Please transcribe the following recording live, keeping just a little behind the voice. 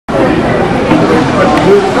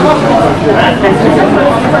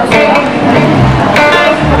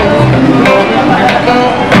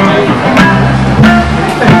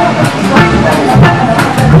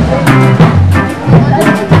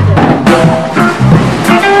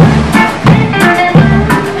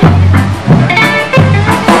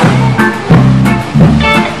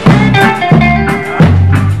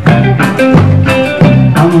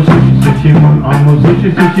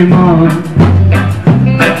SUSHIMAN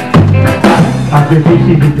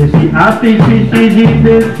Artificial.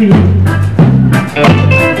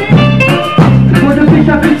 Could the fish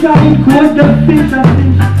a fish out, could the fish a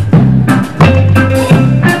fish.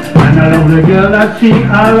 And I love the girl I see, I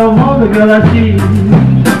love all the girl I see.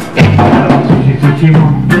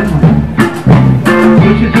 SUSHIMAN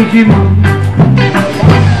SUSHIMAN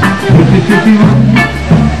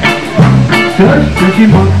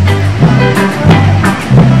SUSHIMAN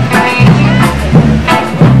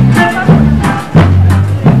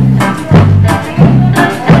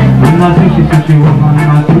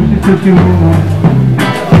Sushi woman.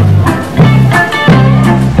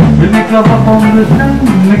 We make love up on the sand,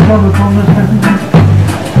 make love up on the sand.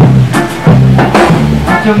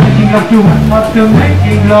 After making love to her, after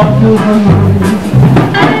making love to her.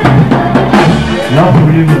 Love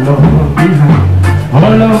will leave love behind,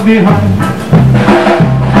 all love behind.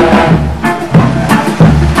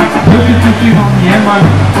 Sushi woman, yeah man.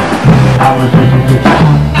 I was sushi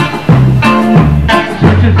woman.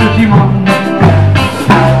 Sushi woman.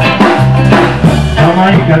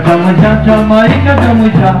 Jamaica, Jamaica, Jamaica,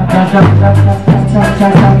 Jamaica, Jamaica,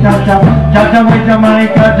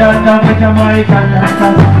 Jamaica,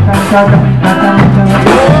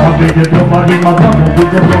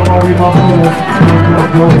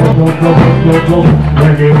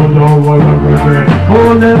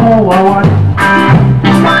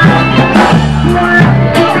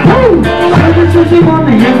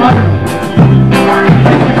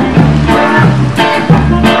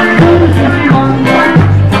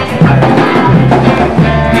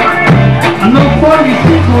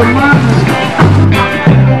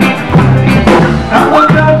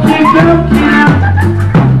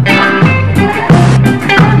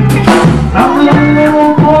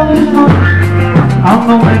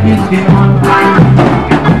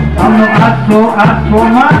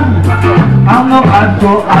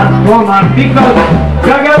 Astro man, because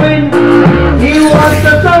Jacques Humbert, he was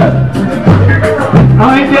the third. Now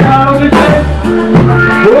in the house it says,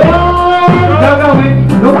 oh, Jacques Humbert,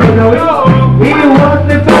 look at Jacques Humbert, he was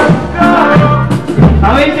the third.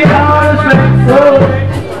 Now in the house it says, oh,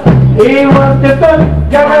 he was the third.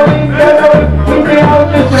 Jacques Humbert, in the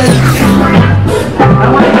house it says.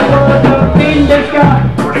 Now he was up in the sky,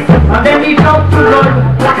 and then he talked to God,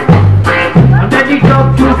 and then he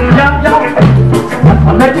talked to Jacques.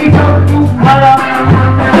 And then he talked to Allah,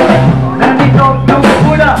 then he talked to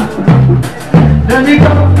Buddha, then he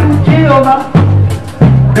talked to Jehovah,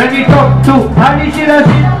 then he talked to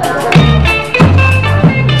Hadishirashi,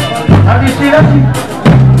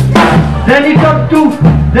 then he talked to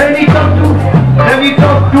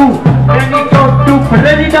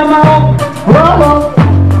President Mao,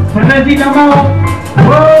 President Mao,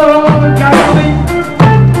 Jacques Humbert,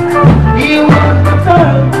 he was the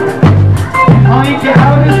third. How is it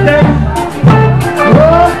out of step?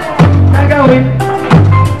 Oh, Jacques Humbert.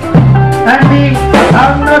 And me,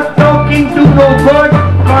 I'm not talking to no God,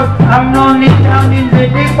 because I'm only down in the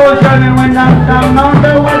deep ocean, and when I'm down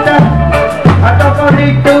underwater, I talk only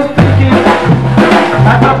to fishing. I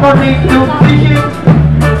talk only to fishing.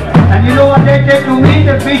 And you know what they say to me,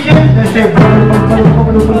 the fishing? They say, use the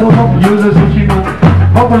sushi man. Use the sushi man.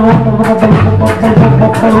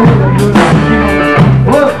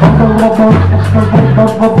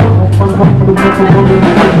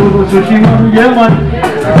 SUSHIMAN, yeah man.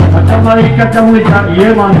 Jamaica, Jamaica,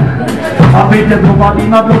 yeah man. I beat the body,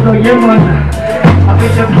 my brother, yeah man. I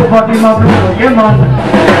beat the body, my brother, yeah man.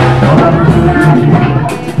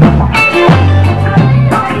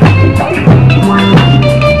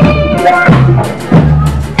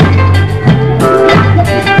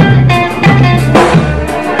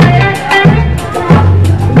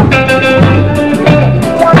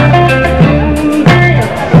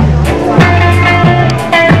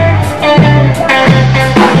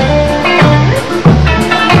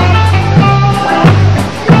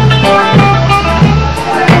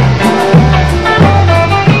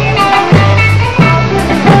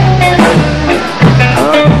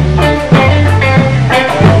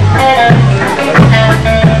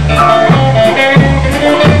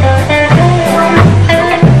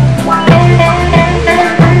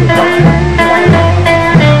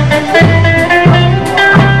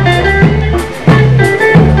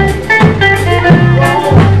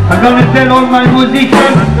 tell all my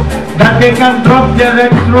musicians that they can drop their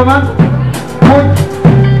instrument, put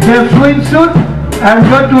their swimsuit, and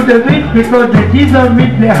go to the beach because the teaser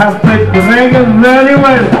meet they have played reggae very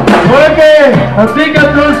well. Okay, a big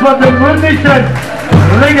applause for the musicians,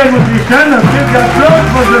 reggae musicians, a big applause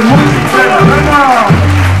for the musicians. Come on!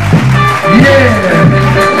 Yeah!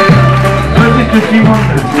 Petit Sushimon.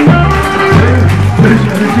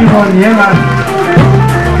 Sushimon, yeah man.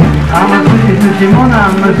 I'm a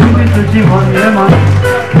Sushimon, yeah man.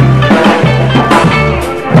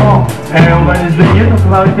 Bon, on va les baigner, donc on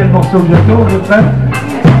va arrêter le morceau bientôt, je prête.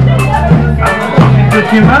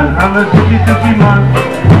 SUSHIMAN, I'm a SUSHIMAN.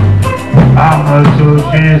 I'm a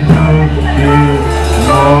sushi.